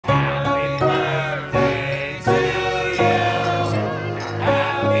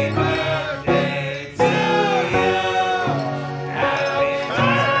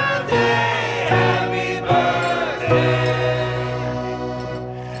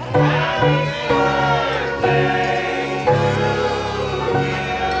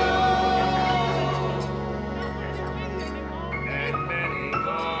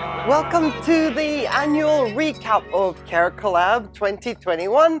Welcome to the annual recap of CareCollab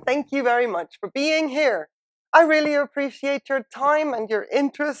 2021. Thank you very much for being here. I really appreciate your time and your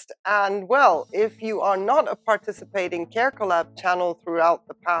interest. And well, if you are not a participating CareCollab channel throughout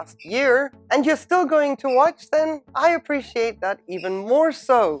the past year and you're still going to watch, then I appreciate that even more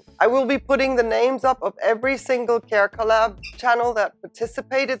so. I will be putting the names up of every single CareCollab channel that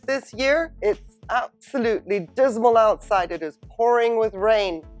participated this year. It's absolutely dismal outside. It is pouring with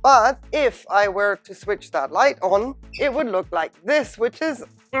rain. But if I were to switch that light on, it would look like this, which is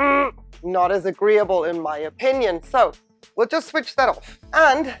not as agreeable in my opinion. So we'll just switch that off.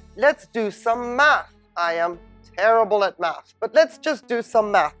 And let's do some math. I am terrible at math, but let's just do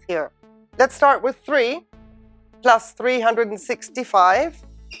some math here. Let's start with 3 plus 365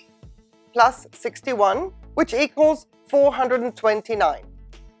 plus 61, which equals 429.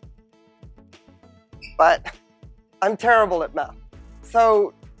 But I'm terrible at math.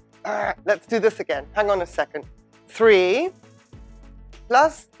 So let's do this again. Hang on a second. 3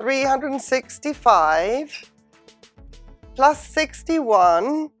 plus 365 plus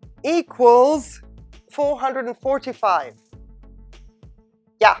 61 equals 445.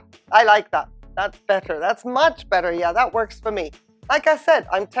 Yeah, I like that. That's better. That's much better. Yeah, that works for me. Like I said,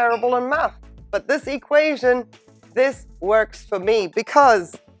 I'm terrible in math, but this equation, this works for me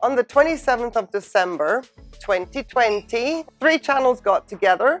because on the 27th of December, 2020, 3 channels got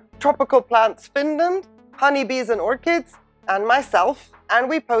together: Tropical Plants Finland, Honeybees and Orchids, and myself, and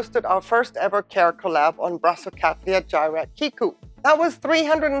we posted our first ever CareCollab on Brassicatlia gyrakiku. That was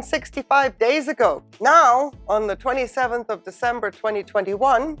 365 days ago. Now, on the 27th of December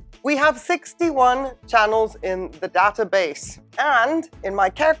 2021, we have 61 channels in the database. And in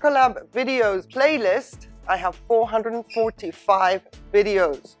my CareCollab videos playlist, I have 445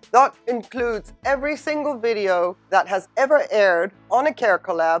 videos. That includes every single video that has ever aired on a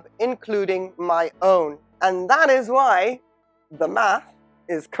CareCollab, including my own. And that is why the math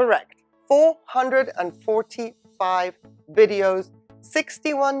is correct. 445 videos,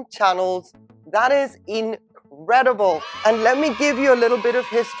 61 channels. That is incredible. And let me give you a little bit of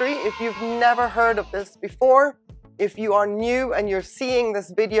history if you've never heard of this before. If you are new and you're seeing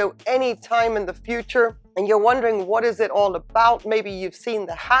this video anytime in the future and you're wondering what is it all about, maybe you've seen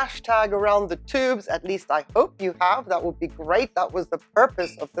the hashtag around the tubes, at least I hope you have. That would be great. That was the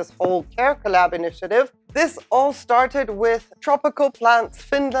purpose of this whole CareCollab initiative. This all started with Tropical Plants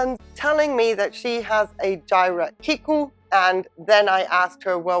Finland telling me that she has a gyrakiku. And then I asked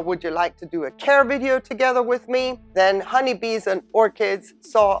her, well, would you like to do a care video together with me? Then Honeybees and Orchids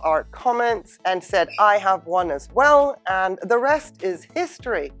saw our comments and said, I have one as well. And the rest is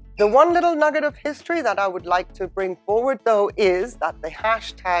history. The one little nugget of history that I would like to bring forward, though, is that the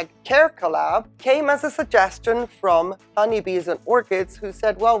hashtag CareCollab came as a suggestion from Honeybees and Orchids, who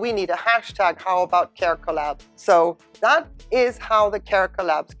said, well, we need a hashtag. How about CareCollab? So that is how the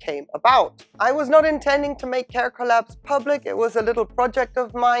CareCollabs came about. I was not intending to make CareCollabs public. It was a little project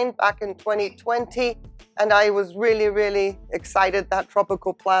of mine back in 2020. And I was really, really excited that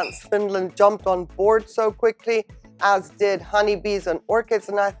Tropical Plants Finland jumped on board so quickly, as did Honeybees and Orchids.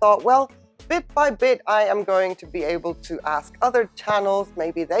 And I thought, well, bit by bit, I am going to be able to ask other channels,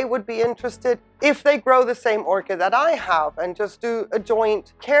 maybe they would be interested if they grow the same orchid that I have, and just do a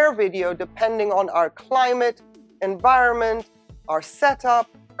joint care video depending on our climate, environment, our setup,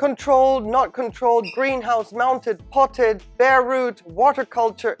 controlled, not controlled, greenhouse, mounted, potted, bare root, water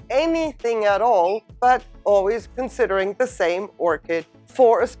culture, anything at all, but always considering the same orchid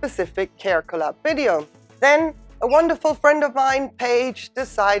for a specific CareCollab video. Then a wonderful friend of mine, Paige,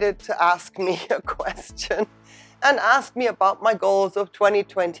 decided to ask me a question and asked me about my goals of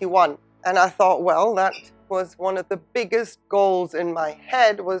 2021. And I thought, well, that was one of the biggest goals in my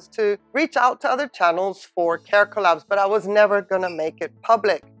head, was to reach out to other channels for CareCollabs, but I was never going to make it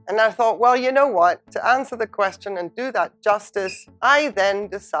public. And I thought, well, you know what? To answer the question and do that justice, I then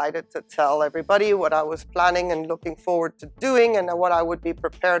decided to tell everybody what I was planning and looking forward to doing and what I would be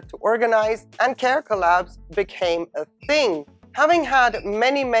prepared to organize. And CareCollabs became a thing. Having had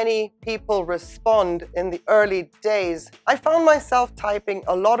many people respond in the early days, I found myself typing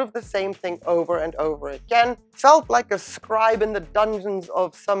a lot of the same thing over and over again. Felt like a scribe in the dungeons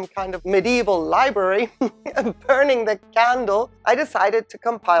of some kind of medieval library, burning the candle. I decided to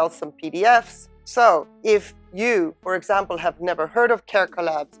compile some PDFs. So if you, for example, have never heard of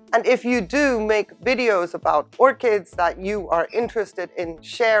CareCollabs, and if you do make videos about orchids that you are interested in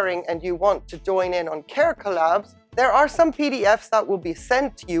sharing and you want to join in on CareCollabs, There are some PDFs that will be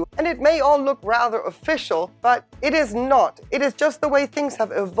sent to you, and it may all look rather official, but it is not. It is just the way things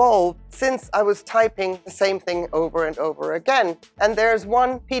have evolved since I was typing the same thing over and over again. And there's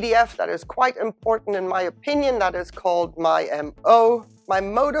one PDF that is quite important in my opinion that is called my MO, my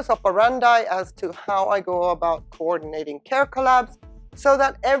modus operandi as to how I go about coordinating CareCollabs, so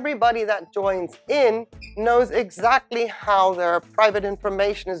that everybody that joins in knows exactly how their private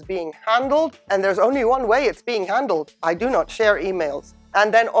information is being handled. And there's only one way it's being handled. I do not share emails.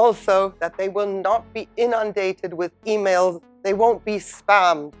 And then also that they will not be inundated with emails. They won't be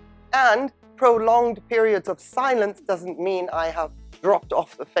spammed. And prolonged periods of silence doesn't mean I have dropped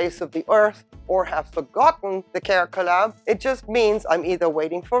off the face of the earth or have forgotten the CareCollab. It just means I'm either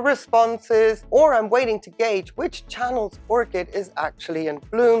waiting for responses or I'm waiting to gauge which channel's orchid is actually in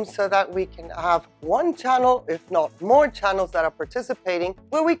bloom, so that we can have one channel, if not more channels that are participating,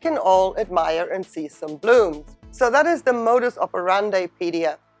 where we can all admire and see some blooms. So that is the modus operandi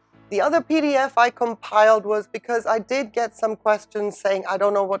PDF. The other PDF I compiled was because I did get some questions saying, I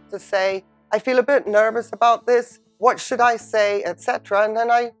don't know what to say. I feel a bit nervous about this. What should I say, etc. And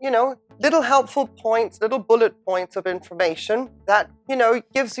then I, little helpful points, little bullet points of information that,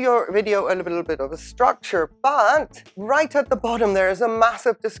 gives your video a little bit of a structure. But right at the bottom, there is a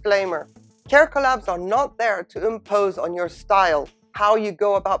massive disclaimer. CareCollabs are not there to impose on your style, how you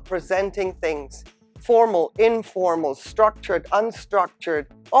go about presenting things. Formal, informal, structured, unstructured,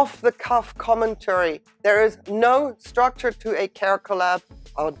 off-the-cuff commentary. There is no structure to a CareCollab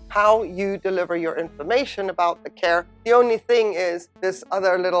on how you deliver your information about the care. The only thing is this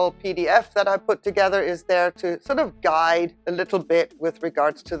other little PDF that I put together is there to sort of guide a little bit with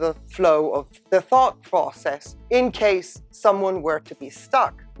regards to the flow of the thought process in case someone were to be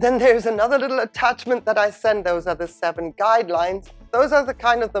stuck. Then there's another little attachment that I send. Those are the 7 guidelines. Those are the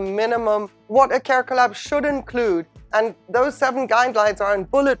kind of the minimum what a CareCollab should include. And those 7 guidelines are in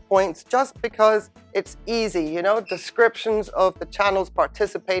bullet points just because it's easy, descriptions of the channels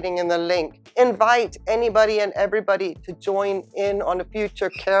participating in the link. Invite anybody and everybody to join in on a future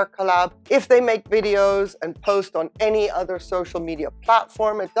CareCollab. If they make videos and post on any other social media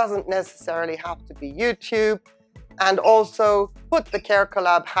platform, it doesn't necessarily have to be YouTube. And also put the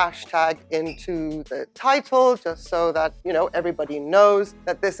CareCollab hashtag into the title just so that, everybody knows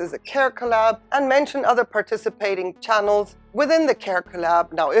that this is a CareCollab, and mention other participating channels within the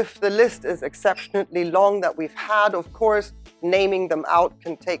CareCollab. Now, if the list is exceptionally long that we've had, of course, naming them out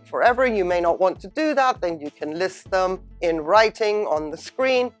can take forever. You may not want to do that. Then you can list them in writing on the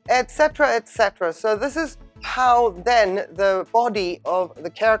screen, etc., etc. So this is how then the body of the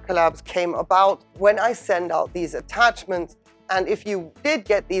CareCollabs came about when I send out these attachments. And if you did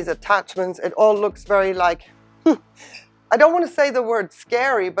get these attachments, it all looks very like, I don't want to say the word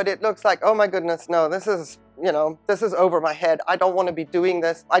scary, but it looks like, oh my goodness, no, this is, this is over my head. I don't want to be doing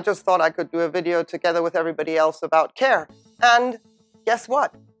this. I just thought I could do a video together with everybody else about care. And guess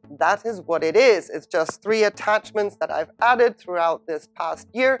what? That is what it is. It's just 3 attachments that I've added throughout this past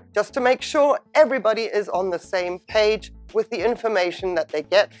year just to make sure everybody is on the same page with the information that they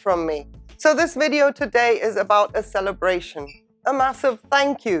get from me. So this video today is about a celebration, a massive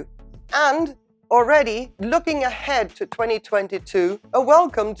thank you, and already looking ahead to 2022, a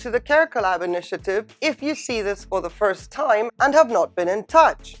welcome to the CareCollab initiative. If you see this for the first time and have not been in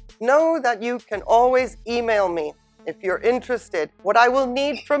touch, know that you can always email me. If you're interested, what I will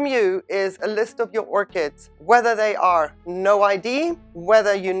need from you is a list of your orchids, whether they are no ID,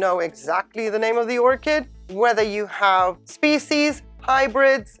 whether you know exactly the name of the orchid, whether you have species,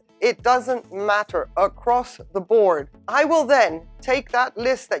 hybrids, it doesn't matter, across the board. I will then take that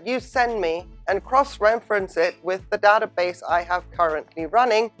list that you send me and cross-reference it with the database I have currently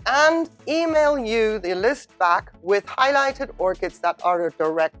running and email you the list back with highlighted orchids that are a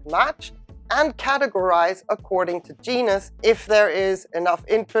direct match, and categorize according to genus if there is enough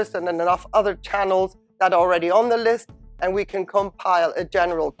interest and enough other channels that are already on the list, and we can compile a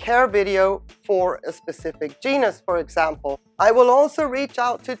general care video for a specific genus, for example. I will also reach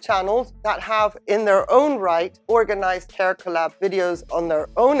out to channels that have in their own right organized CareCollab videos on their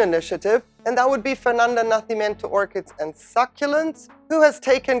own initiative, and that would be Fernanda Nacimiento Orchids and Succulents, who has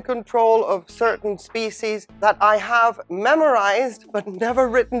taken control of certain species that I have memorized but never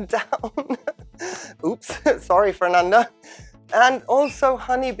written down. Oops, sorry Fernanda. And also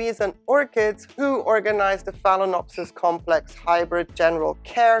Honeybees and Orchids, who organized the Phalaenopsis Complex Hybrid General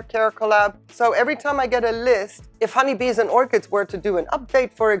Care CareCollab. So every time I get a list, if Honeybees and Orchids were to do an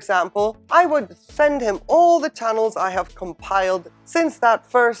update, for example, I would send him all the channels I have compiled since that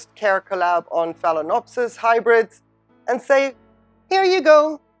first CareCollab on Phalaenopsis hybrids and say, here you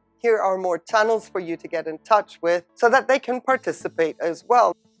go. here are more channels for you to get in touch with so that they can participate as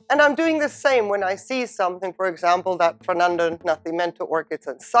well. And I'm doing the same when I see something, for example, that Fernanda Nacimiento Orchids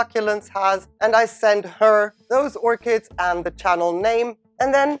and Succulents has, and I send her those orchids and the channel name,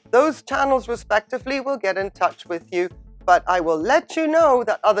 and then those channels respectively will get in touch with you. But I will let you know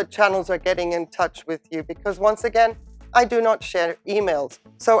that other channels are getting in touch with you because, once again, I do not share emails.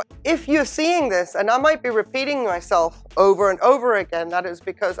 So if you're seeing this, and I might be repeating myself over and over again, that is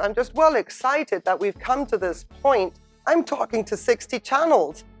because I'm just well excited that we've come to this point. I'm talking to 60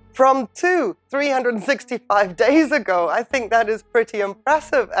 channels from 365 days ago. I think that is pretty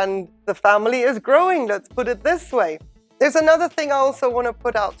impressive, and the family is growing, let's put it this way. There's another thing I also want to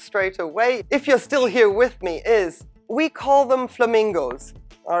put out straight away, if you're still here with me, is we call them flamingos.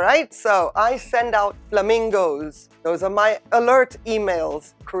 All right, so I send out flamingos. Those are my alert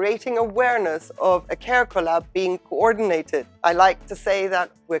emails, creating awareness of a CareCollab being coordinated. I like to say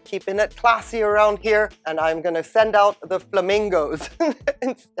that we're keeping it classy around here, and I'm going to send out the flamingos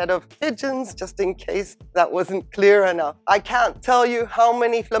instead of pigeons, just in case that wasn't clear enough. I can't tell you how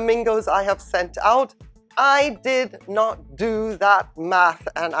many flamingos I have sent out. I did not do that math,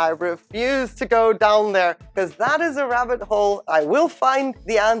 and I refuse to go down there because that is a rabbit hole. I will find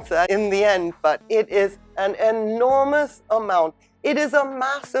the answer in the end, but it is an enormous amount. It is a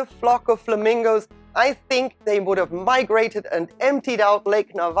massive flock of flamingos. I think they would have migrated and emptied out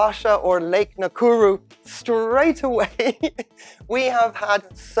Lake Navasha or Lake Nakuru straight away. We have had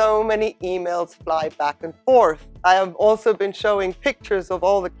so many emails fly back and forth. I have also been showing pictures of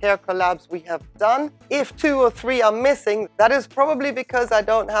all the CareCollabs we have done. If 2 or 3 are missing, that is probably because I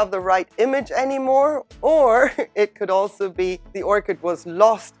don't have the right image anymore, or it could also be the orchid was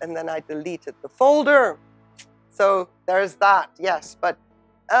lost and then I deleted the folder. So there's that, yes, but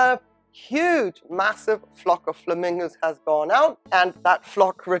huge, massive flock of flamingos has gone out, and that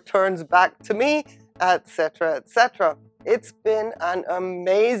flock returns back to me, etc., etc. It's been an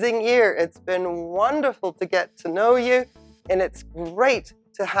amazing year. It's been wonderful to get to know you, and it's great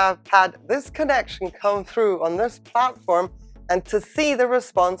to have had this connection come through on this platform and to see the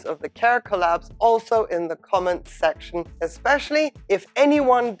response of the CareCollabs also in the comments section, especially if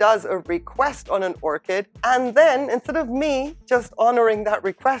anyone does a request on an orchid, and then instead of me just honoring that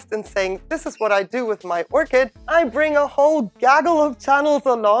request and saying, this is what I do with my orchid, I bring a whole gaggle of channels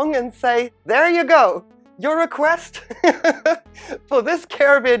along and say, there you go, your request for this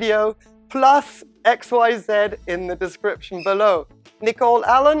care video plus XYZ in the description below. Nicole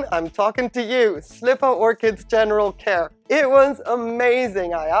Allen, I'm talking to you, Slipper Orchids General Care. It was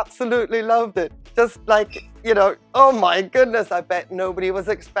amazing. I absolutely loved it. Just like, you know, oh my goodness, I bet nobody was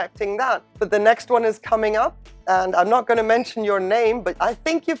expecting that. But the next one is coming up, and I'm not going to mention your name, but I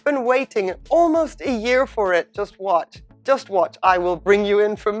think you've been waiting almost a year for it. Just watch. Just watch. I will bring you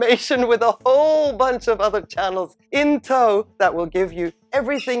information with a whole bunch of other channels in tow that will give you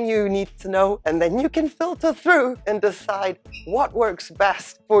everything you need to know, and then you can filter through and decide what works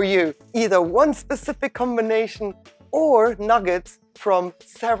best for you. Either one specific combination or nuggets from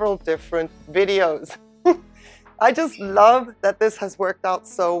several different videos. I just love that this has worked out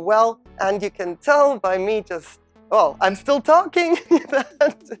so well, and you can tell by me just, well, I'm still talking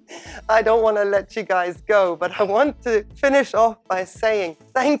that I don't want to let you guys go, but I want to finish off by saying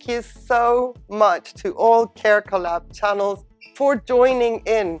thank you so much to all CareCollab channels for joining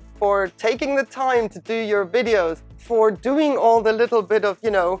in, for taking the time to do your videos, for doing all the little bit of,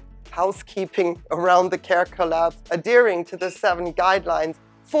 you know, housekeeping around the CareCollabs, adhering to the 7 guidelines,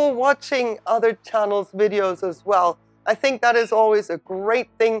 for watching other channels' videos as well. I think that is always a great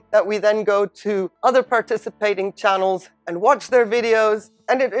thing, that we then go to other participating channels and watch their videos,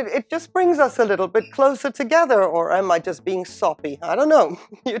 and it just brings us a little bit closer together. Or am I just being soppy? I don't know.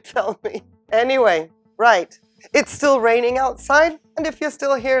 You tell me. Anyway, right. It's still raining outside, and if you're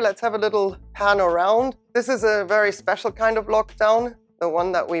still here, let's have a little pan around. This is a very special kind of lockdown, the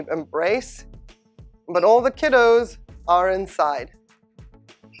one that we embrace, but all the kiddos are inside.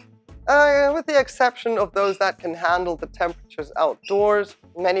 With the exception of those that can handle the temperatures outdoors.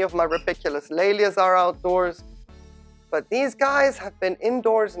 Many of my Rapiculus Lalias are outdoors, but these guys have been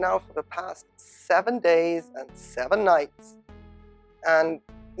indoors now for the past 7 days and 7 nights. And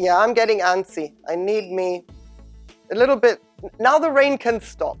yeah, I'm getting antsy. I need me a little bit. Now the rain can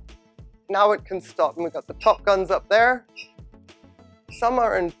stop. Now it can stop. And we've got the top guns up there. Some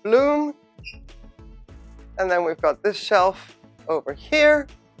are in bloom. And then we've got this shelf over here.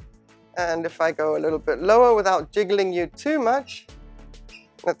 And if I go a little bit lower without jiggling you too much,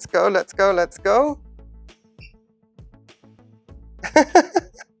 let's go, let's go, let's go.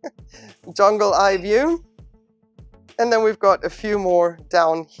 Jungle eye view. And then we've got a few more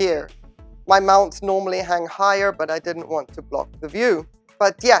down here. My mounts normally hang higher, but I didn't want to block the view.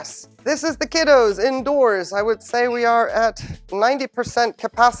 But yes, this is the kiddos indoors. I would say we are at 90%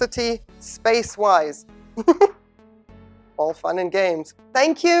 capacity space-wise. All fun and games.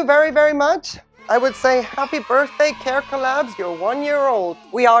 Thank you very, very much. I would say happy birthday, CareCollabs. You're 1 year old.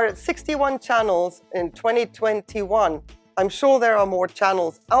 We are at 61 channels in 2021. I'm sure there are more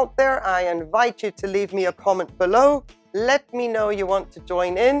channels out there. I invite you to leave me a comment below. Let me know you want to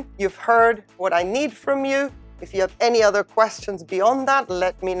join in. You've heard what I need from you. If you have any other questions beyond that,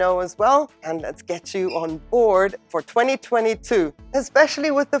 let me know as well. And let's get you on board for 2022,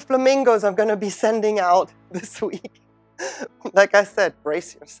 especially with the flamingos I'm going to be sending out this week. Like I said,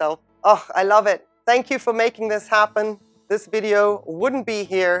 brace yourself. Oh, I love it. Thank you for making this happen. This video wouldn't be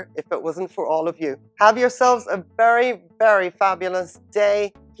here if it wasn't for all of you. Have yourselves a very, very fabulous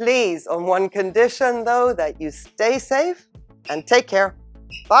day. Please, on one condition though, that you stay safe and take care.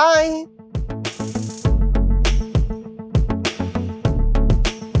 Bye.